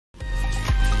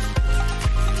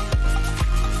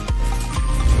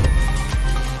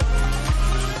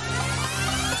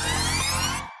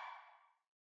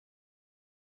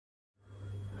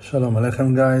Shalom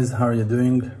Aleichem guys, how are you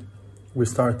doing? We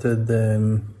started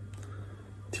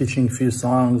teaching a few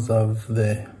songs of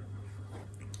the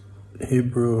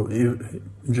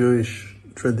Jewish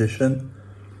tradition,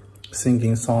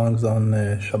 singing songs on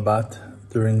Shabbat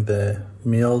during the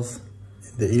meals,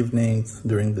 in the evenings,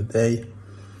 during the day.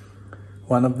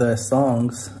 One of the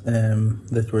songs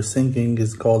that we're singing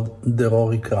is called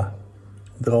Dror Yikra.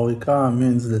 Dror Yikra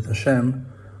means that Hashem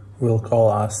will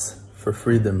call us for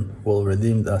freedom, will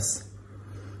redeem us.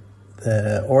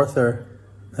 The author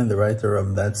and the writer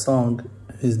of that song,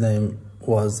 his name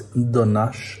was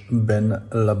Donash ben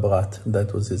Labrat,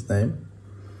 that was his name.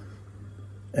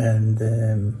 And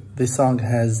this song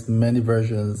has many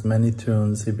versions, many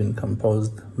tunes. He's been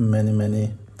composed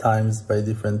many times by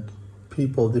different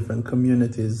people, different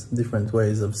communities, different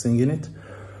ways of singing it.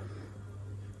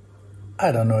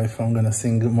 I don't know if I'm gonna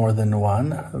sing more than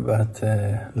one, but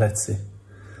let's see.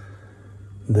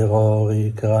 דרור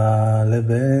יקרא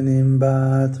לבן עם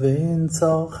בת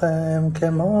וינצורכם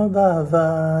כמו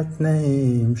באהבת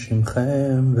נעים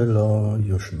שמכם ולא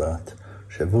יושבת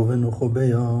שבו ונוחו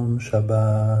ביום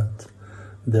שבת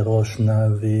דרוש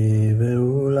נביא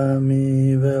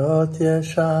ואולמי ואות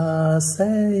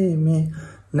ישעשי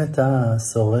נטע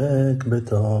סורק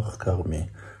בתוך כרמי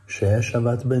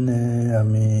ששבת בני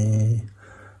עמי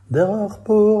דרוך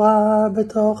פורה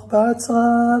בתוך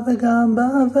בצרה וגם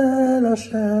באבל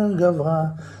אשר גברה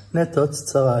נטוץ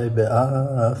צרי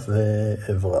באף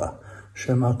ועברה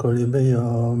שמע קולי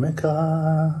ביום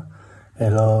אקרא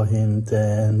אלוהים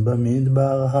תן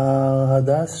במדבר הר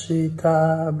הדס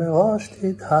שיטה בראש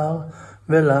תדהר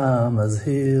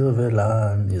ולמזהיר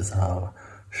ולנזהר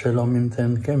שלום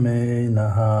ימתן כמי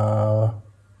נהר.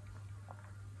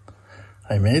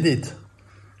 I made it.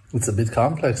 It's a bit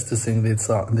complex to sing this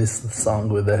song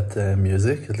with that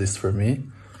music, at least for me.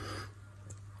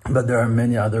 But there are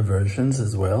many other versions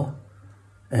as well.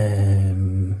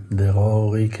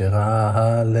 דרור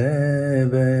יקרא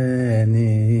לבן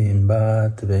עם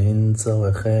בת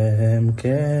וינצורכם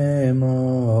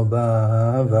כמו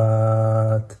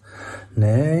באהבת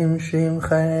נעים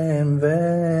שמכם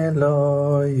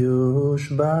ולא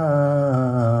יושבת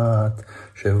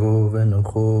שבו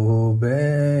ונוחו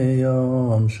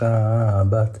ביום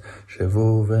שבת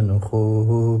שבו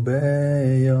ונוחו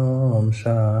ביום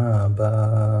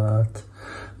שבת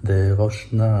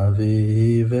דרוש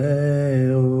נביא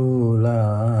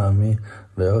ואולמי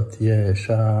ואות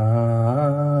ישעשי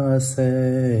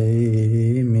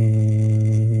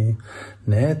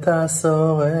נטע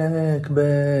סורק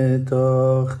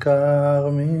בתוך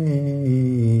כרמי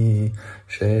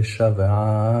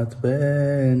ששבעת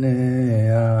בני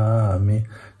עמי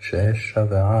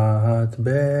ששבעת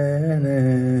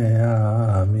בני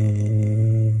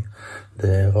עמי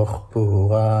דרוך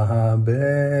פורה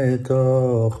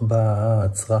בתוך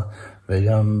בצרה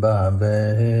וגם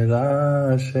באבל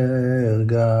אשר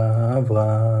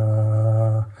גברה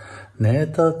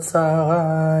נטות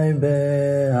צרי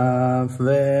באף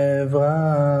ועברה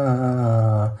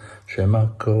שמע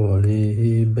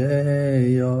קולי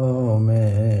ביום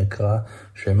אקרא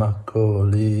שמע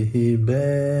קולי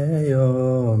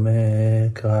ביום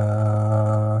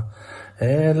אקרא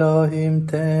אלוהים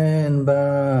תן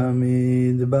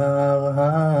במדבר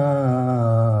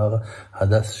הר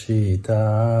הדס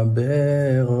שיטה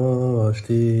בראש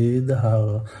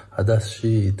תדהר הדס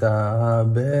שיטה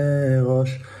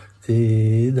בראש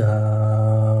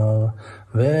תדהר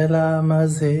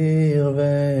ולמזהיר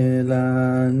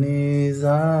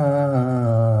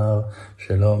ולנזהר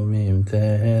שלום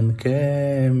ימתן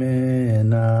כמנהר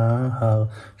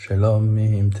שלום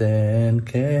ימתן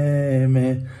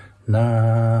כמנהר.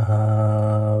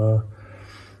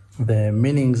 The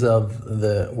meanings of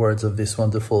the words of this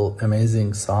wonderful,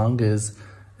 amazing song is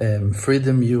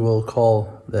freedom you will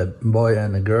call the boy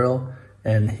and a girl,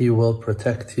 and he will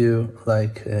protect you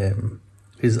like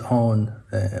his own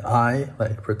eye,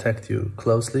 like protect you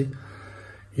closely.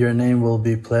 Your name will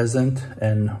be pleasant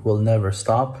and will never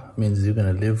stop, means you're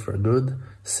going to live for good.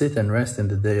 Sit and rest in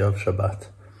the day of Shabbat.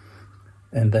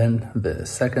 And then the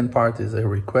second part is a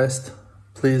request.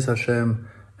 Please Hashem,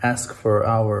 ask for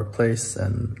our place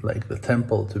and like the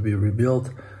temple to be rebuilt.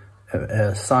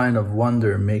 A sign of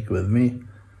wonder make with me.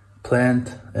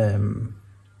 Plants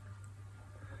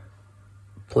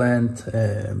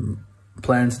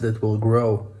that will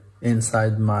grow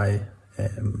inside my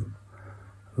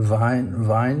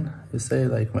vine, you say,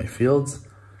 like my fields.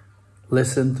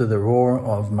 Listen to the roar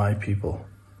of my people.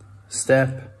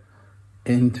 Step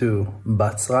into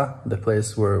Batzra, the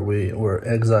place where we were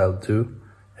exiled to,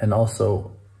 and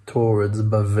also towards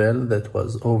Bavel, that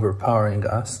was overpowering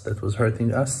us, that was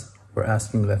hurting us. We're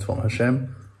asking that from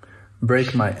Hashem.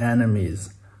 break my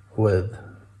enemies with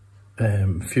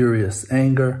furious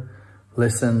anger.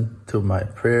 Listen to my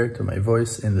prayer, to my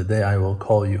voice in the day I will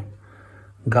call you.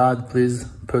 God, please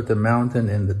put a mountain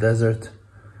in the desert,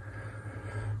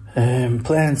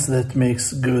 plants that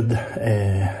makes good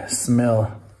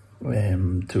smell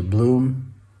to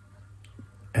bloom,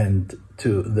 and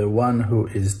to the one who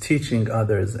is teaching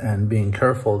others and being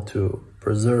careful to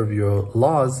preserve your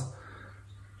laws,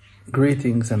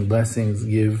 greetings and blessings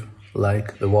give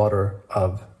like the water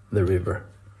of the river.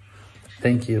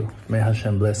 Thank you. May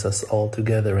Hashem bless us all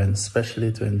together, and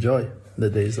especially to enjoy the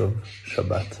days of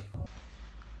Shabbat.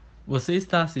 Você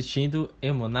está assistindo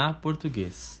Emunah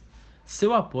Português.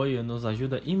 Seu apoio nos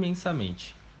ajuda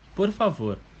imensamente. Por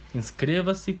favor,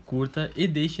 inscreva-se, curta e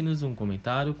deixe-nos um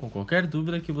comentário com qualquer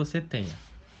dúvida que você tenha.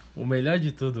 O melhor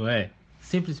de tudo é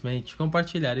simplesmente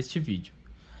compartilhar este vídeo,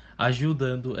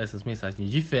 ajudando essas mensagens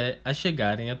de fé a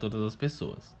chegarem a todas as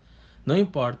pessoas. Não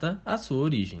importa a sua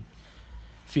origem.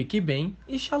 Fique bem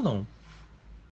e shalom.